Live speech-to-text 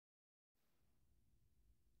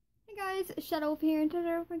guys, Shadow here, and today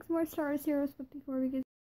we're playing some more Star Wars Heroes, but before we get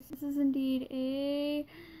this is indeed a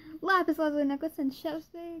lapis lazuli necklace and Shadow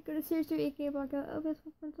today. Go to Series 3 aka Block Out Opus,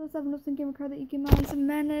 1.7 Wilson gamer card that you can mine some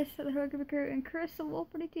Menace, the Heroic Recruit, and Chris the Wolf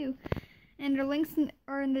 42. And their links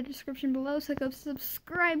are in the description below, so go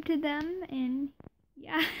subscribe to them, and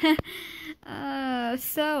yeah.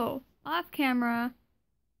 So, off camera,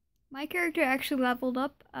 my character actually leveled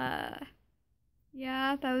up,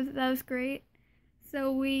 yeah, that was great.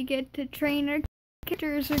 So we get to train our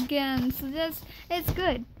characters again, so it's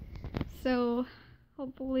good. So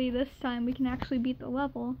hopefully this time we can actually beat the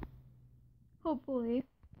level. Hopefully.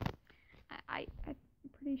 I'm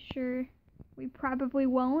pretty sure we probably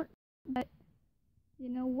won't, but you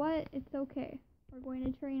know what? It's okay. We're going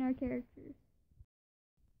to train our characters.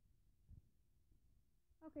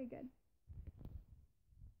 Okay, good.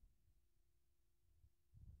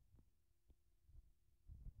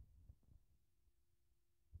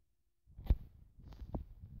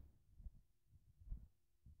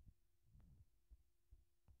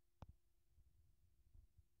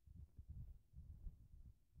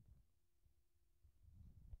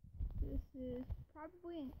 This is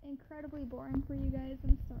probably incredibly boring for you guys,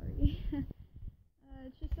 I'm sorry.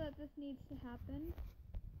 It's just that this needs to happen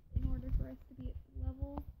in order for us to be at the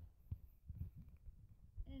level,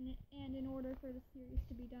 and in order for the series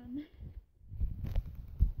to be done.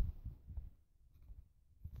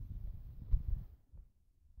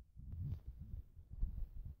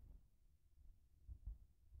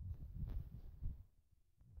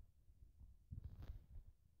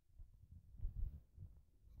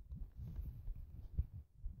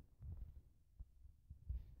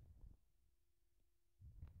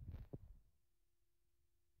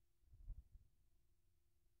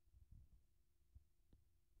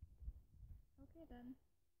 Okay then.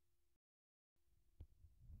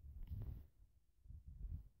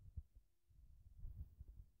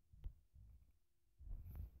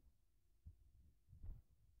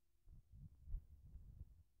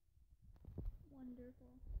 Wonderful.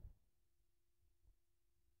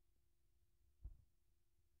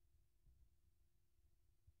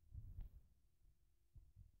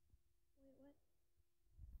 Wait, what?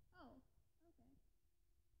 Oh,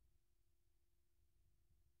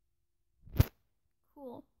 okay.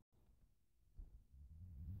 Cool.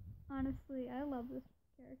 Honestly, I love this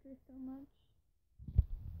character so much.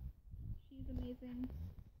 She's amazing.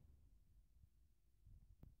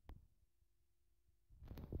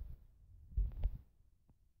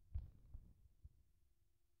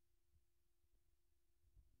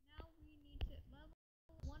 Now we need to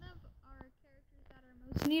level one of our characters that are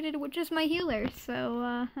most needed, which is my healer.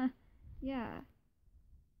 So, yeah.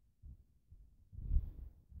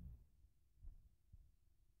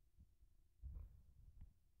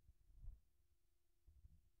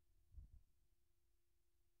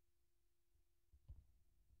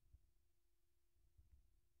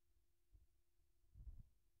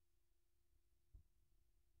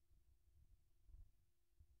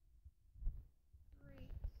 Great.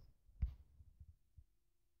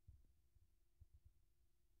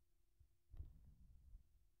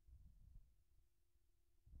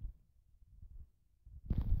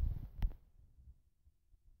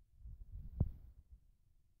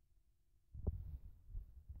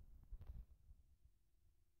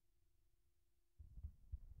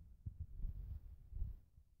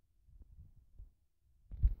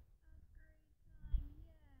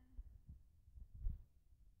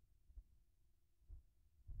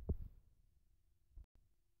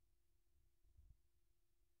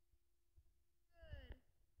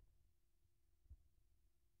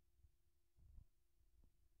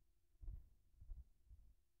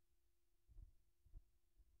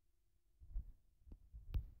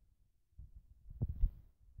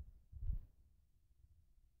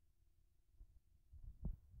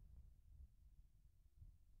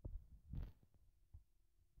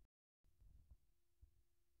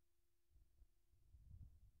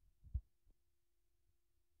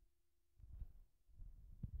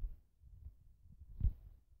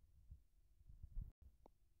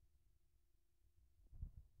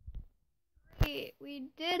 Great, we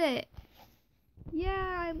did it. Yeah,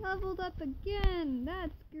 I leveled up again.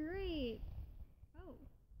 That's great. Oh,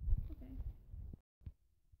 okay.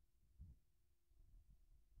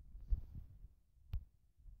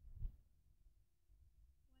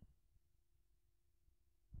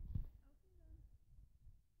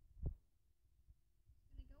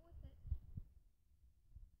 Gonna go with it.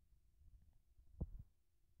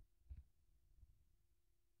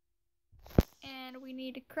 And we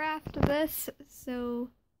need to craft this, so,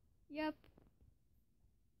 yep.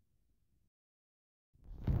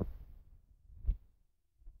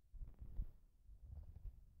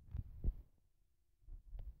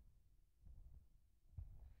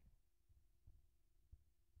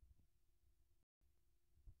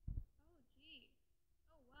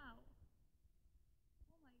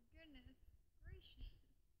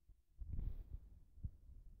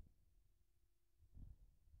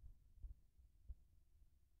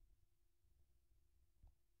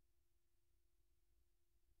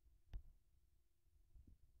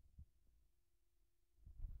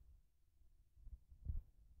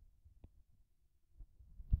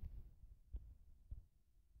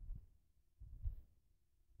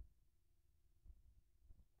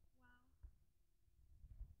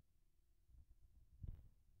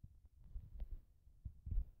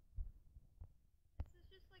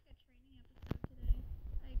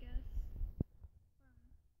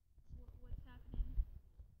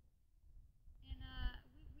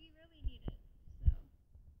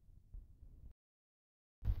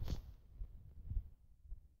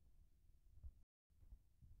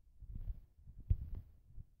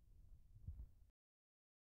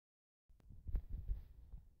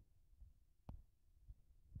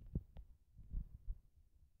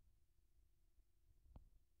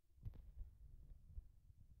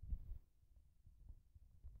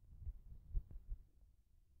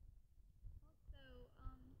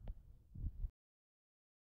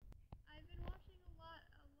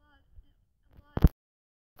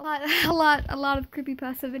 a lot of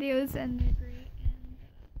creepypasta videos, and they're great. And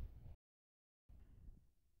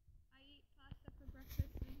I eat pasta for breakfast.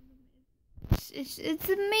 It's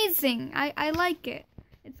amazing. I like it.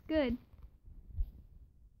 It's good.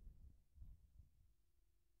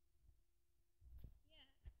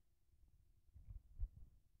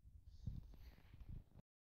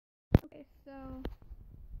 Okay, so.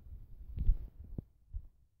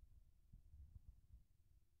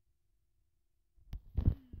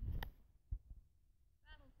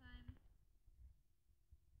 Battle time.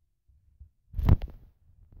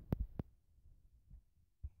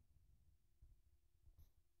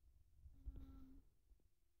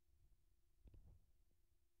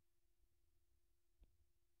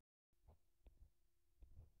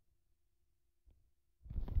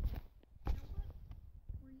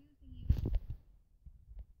 We're using you.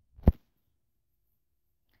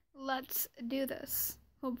 Let's do this.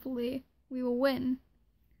 Hopefully, we will win.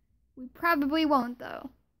 We probably won't,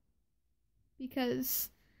 though. Because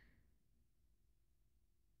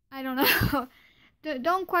I don't know.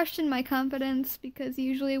 Don't question my confidence, because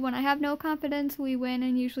usually when I have no confidence, we win,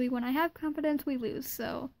 and usually when I have confidence, we lose.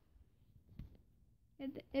 So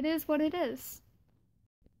it is what it is.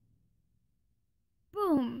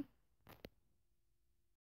 Boom.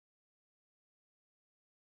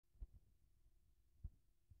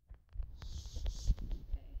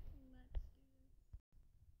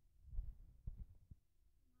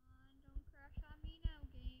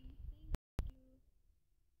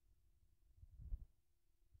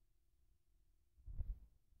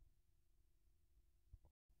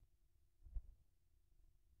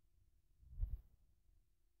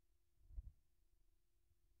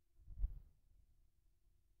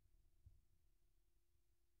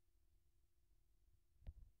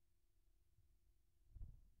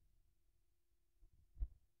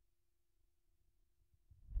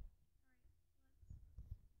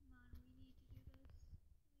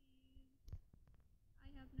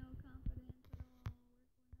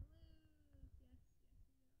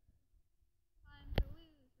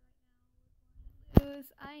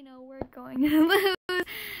 I know we're going to lose.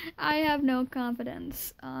 I have no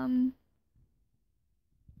confidence.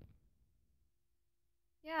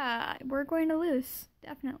 Yeah, we're going to lose,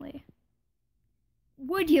 definitely.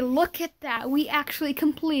 Would you look at that? We actually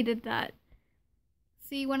completed that.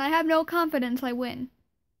 See, when I have no confidence, I win.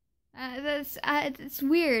 It's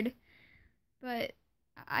weird, but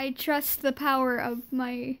I trust the power of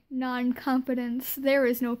my non-confidence. There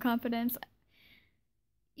is no confidence.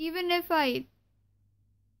 Even if I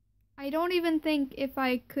don't even think if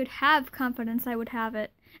I could have confidence, I would have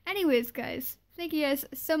it. Anyways, guys, thank you guys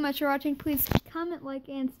so much for watching. Please comment, like,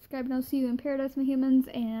 and subscribe, and I'll see you in Paradise, my humans,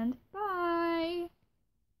 and bye!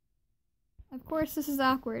 Of course, this is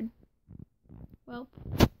awkward. Well...